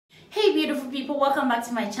beautiful people, welcome back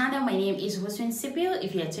to my channel. My name is Sibyl.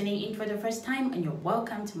 If you're tuning in for the first time, and you're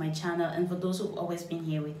welcome to my channel, and for those who've always been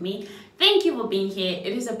here with me, thank you for being here.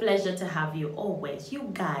 It is a pleasure to have you always. You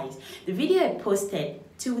guys, the video I posted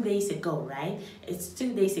 2 days ago, right? It's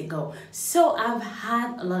 2 days ago. So I've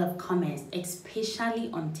had a lot of comments, especially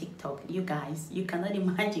on TikTok. You guys, you cannot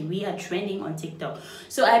imagine, we are trending on TikTok.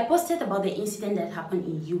 So I posted about the incident that happened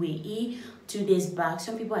in UAE 2 days back.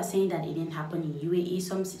 Some people are saying that it didn't happen in UAE.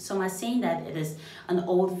 Some are saying that it is an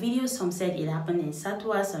old video. Some said it happened in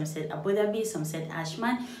Satwa. Some said Abu Dhabi. Some said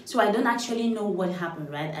Ashman. So I don't actually know what happened,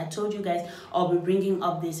 right? I told you guys I'll be bringing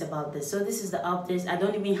updates about this. So this is the updates. I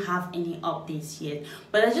don't even have any updates yet.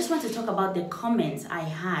 But I just want to talk about the comments I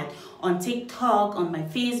had on TikTok, on my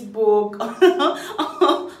Facebook,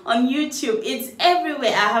 on YouTube. It's everywhere.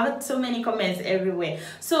 I have so many comments everywhere.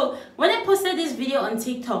 So when I posted this video on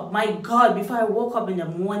TikTok, my God, before I woke up in the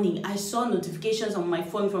morning, I saw notifications on my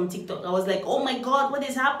phone from TikTok. I was like, oh my God, what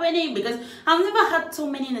is happening? Because I've never had so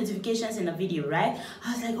many notifications in a video, right?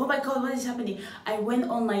 I was like, oh my God, what is happening? I went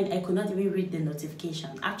online. I could not even read the notification.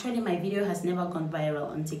 Actually, my video has never gone viral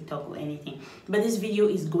on TikTok or anything, but this video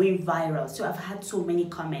is going viral. So I've had so many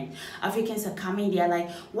comments. Africans are coming, they're like,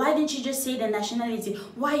 why didn't you just say the nationality?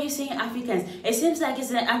 Why are you saying Africans? It seems like it's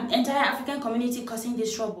an entire African community causing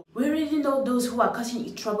this trouble. We already know those who are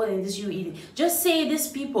causing trouble in this UAE. Just say these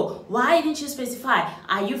people. Why didn't you specify?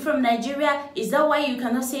 Are you from Nigeria? Is that why you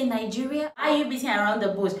cannot say Nigeria? Why are you beating around the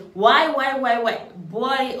bush? Why?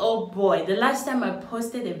 Boy, oh boy. The last time I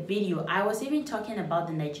posted a video, I was even talking about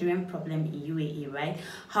the Nigerian problem in UAE, right?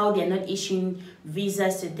 How they're not issuing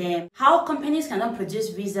visas to them. How companies cannot produce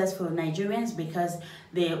visas for Nigerians because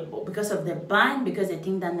of the ban, because they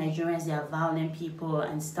think that Nigerians, they are violent people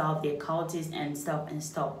and stuff, they're cultists and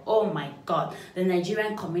stuff. Oh my God, the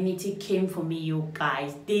Nigerian community came for me, you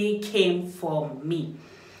guys. They came for me.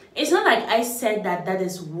 It's not like I said that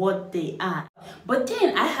is what they are. But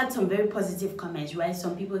then I had some very positive comments, right?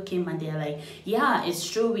 Some people came and they're like, yeah, it's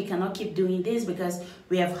true, we cannot keep doing this because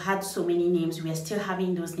we have had so many names. We are still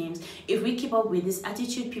having those names. If we keep up with this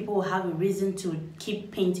attitude, people will have a reason to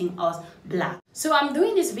keep painting us black. So I'm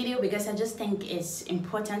doing this video because I just think it's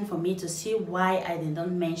important for me to see why I did not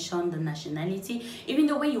mention the nationality. Even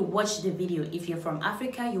though when you watch the video, if you're from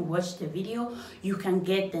Africa, you watch the video, you can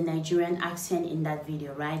get the Nigerian accent in that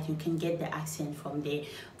video, right? You can get the accent from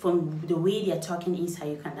the way they're talking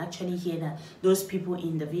inside. You can actually hear that those people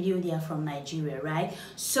in the video, they are from Nigeria, right?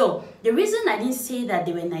 So the reason I didn't say that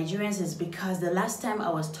they were Nigerians is because the last time I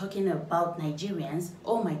was talking about Nigerians,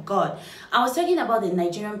 oh my God, I was talking about the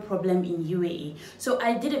Nigerian problem in UAE. So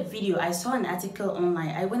I did a video. I saw an article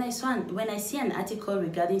online. When I see an article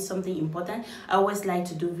regarding something important, I always like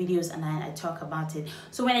to do videos and I talk about it.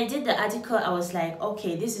 So when I did the article, I was like,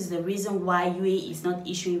 okay, this is the reason why UAE is not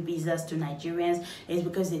issuing visas to Nigerians. It's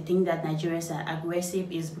because they think that Nigerians are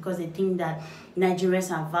aggressive. It's because they think that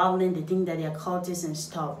Nigerians are violent. They think that they are cultists and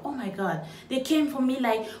stuff. Oh my God, they came for me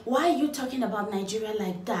like, why are you talking about Nigeria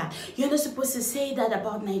like that? You're not supposed to say that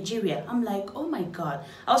about Nigeria. I'm like, oh my God.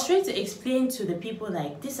 I was trying to explain to the people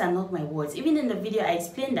like, these are not my words. Even in the video, I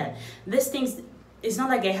explained that these things, it's not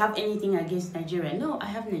like I have anything against Nigeria. No, I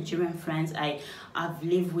have Nigerian friends. I've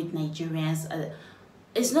lived with Nigerians.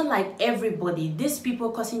 It's not like everybody, these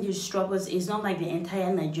people causing these troubles, is not like the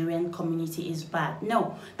entire Nigerian community is bad.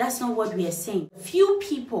 No, that's not what we are saying. Few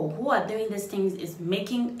people who are doing these things is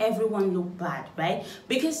making everyone look bad, right?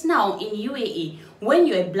 Because now in UAE, when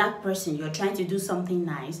you're a black person, you're trying to do something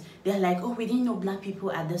nice, they're like, oh, we didn't know black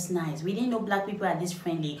people are this nice. We didn't know black people are this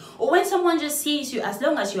friendly. Or when someone just sees you, as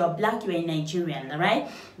long as you are black, you're a Nigerian, right?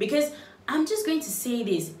 Because I'm just going to say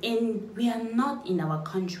this, we are not in our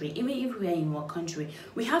country. Even if we are in our country,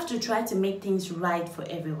 we have to try to make things right for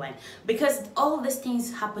everyone. Because all these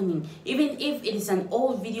things happening, even if it is an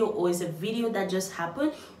old video or it's a video that just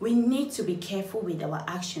happened, we need to be careful with our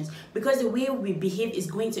actions. Because the way we behave is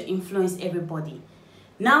going to influence everybody.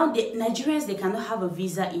 Now, the Nigerians, they cannot have a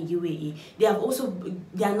visa in UAE. They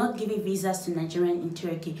are not giving visas to Nigerians in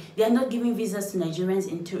Turkey. They are not giving visas to Nigerians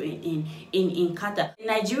in Qatar. The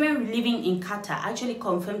Nigerian living in Qatar actually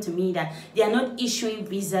confirmed to me that they are not issuing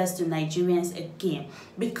visas to Nigerians again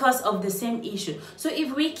because of the same issue. So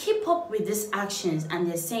if we keep up with these actions and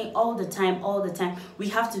they're saying all the time, we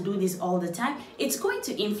have to do this all the time, it's going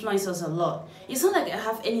to influence us a lot. It's not like I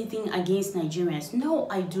have anything against Nigerians. No,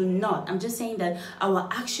 I do not. I'm just saying that our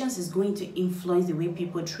actions is going to influence the way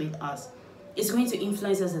people treat us. It's going to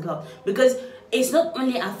influence us a lot because it's not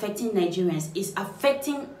only affecting Nigerians, it's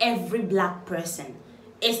affecting every black person.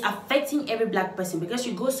 It's affecting every black person because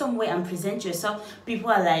you go somewhere and present yourself,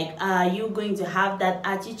 people are like, are you going to have that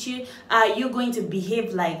attitude? Are you going to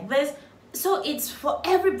behave like this? So it's for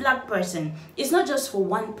every black person. It's not just for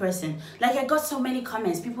one person. Like, I got so many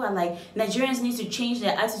comments. People are like, Nigerians need to change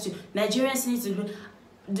their attitude. Nigerians need to do,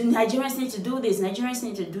 the Nigerians need to do this. Nigerians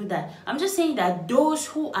need to do that. I'm just saying that those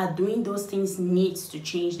who are doing those things needs to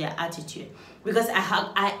change their attitude. Because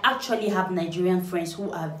I actually have Nigerian friends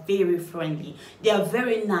who are very friendly. They are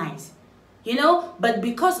very nice. You know, but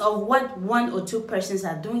because of what one or two persons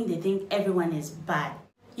are doing, they think everyone is bad.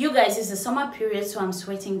 You guys, it's the summer period, so I'm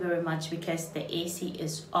sweating very much because the AC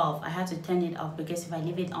is off. I had to turn it off because if I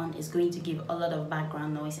leave it on, it's going to give a lot of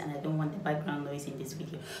background noise, and I don't want the background noise in this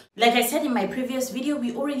video. Like I said in my previous video,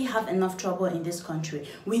 we already have enough trouble in this country.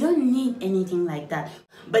 We don't need anything like that.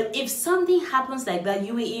 But if something happens like that,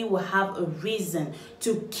 UAE will have a reason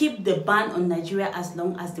to keep the ban on Nigeria as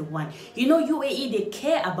long as they want. You know, UAE, they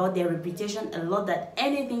care about their reputation a lot, that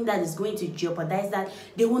anything that is going to jeopardize that,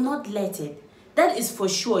 they will not let it. That is for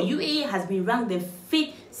sure. UAE has been ranked the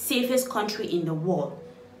 5th safest country in the world.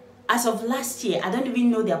 As of last year, I don't even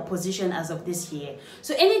know their position as of this year.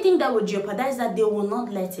 So anything that would jeopardize that, they will not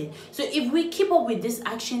let it. So if we keep up with this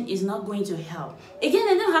action, is not going to help. Again,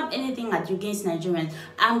 I don't have anything against Nigerians.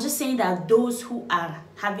 I'm just saying that those who are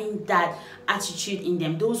having that attitude in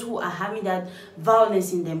them, those who are having that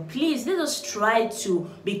violence in them, please let us try to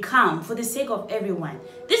be calm for the sake of everyone.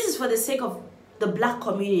 This is for the sake of the black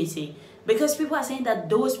community. Because people are saying that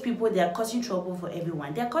those people, they are causing trouble for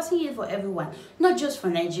everyone. They are causing it for everyone, not just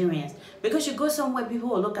for Nigerians. Because you go somewhere, people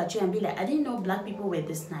will look at you and be like, I didn't know black people were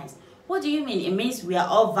this nice. What do you mean? It means we are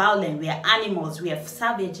all violent, we are animals, we are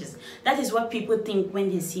savages. That is what people think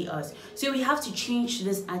when they see us. So we have to change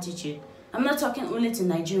this attitude. I'm not talking only to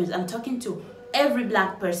Nigerians, I'm talking to every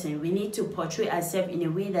black person. We need to portray ourselves in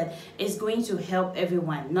a way that is going to help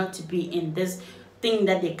everyone, not to be in this thing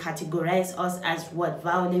that they categorize us as what?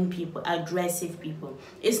 Violent people, aggressive people.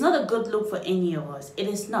 It's not a good look for any of us. It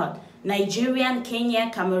is not. Nigerian,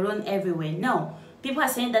 Kenya, Cameroon, everywhere. No. People are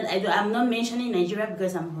saying that I'm not mentioning Nigeria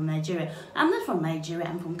because I'm from Nigeria. I'm not from Nigeria,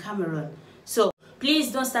 I'm from Cameroon. So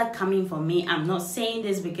please don't start coming for me. I'm not saying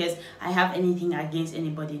this because I have anything against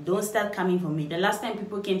anybody. Don't start coming for me. The last time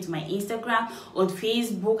people came to my Instagram, on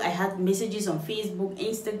Facebook, I had messages on Facebook,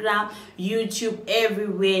 Instagram, YouTube,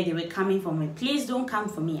 everywhere. They were coming for me. Please don't come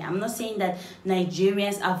for me. I'm not saying that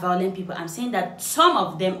Nigerians are violent people. I'm saying that some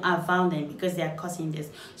of them are violent because they are causing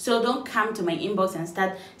this. So don't come to my inbox and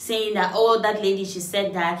start saying that, oh, that lady, she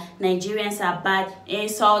said that Nigerians are bad,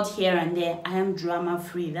 insult here and there. I am drama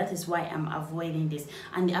free. That is why I'm avoiding this.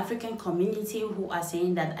 And the African community who are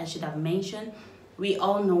saying that I should have mentioned, we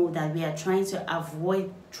all know that we are trying to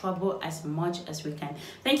avoid trouble as much as we can.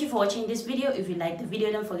 Thank you for watching this video. If you like the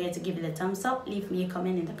video, don't forget to give it a thumbs up, leave me a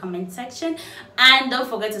comment in the comment section, and don't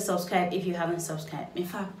forget to subscribe if you haven't subscribed. In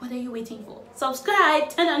fact, what are you waiting for? Subscribe,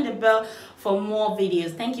 turn on the bell for more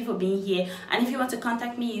videos. Thank you for being here. And if you want to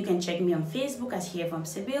contact me, you can check me on Facebook as Here From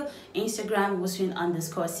Sibyl, Instagram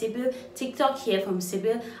Wuswin_Sibyl, TikTok Here From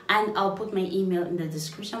Sibyl, and I'll put my email in the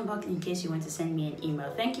description box in case you want to send me an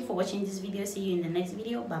email. Thank you for watching this video. See you in the next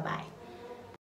video. Bye bye.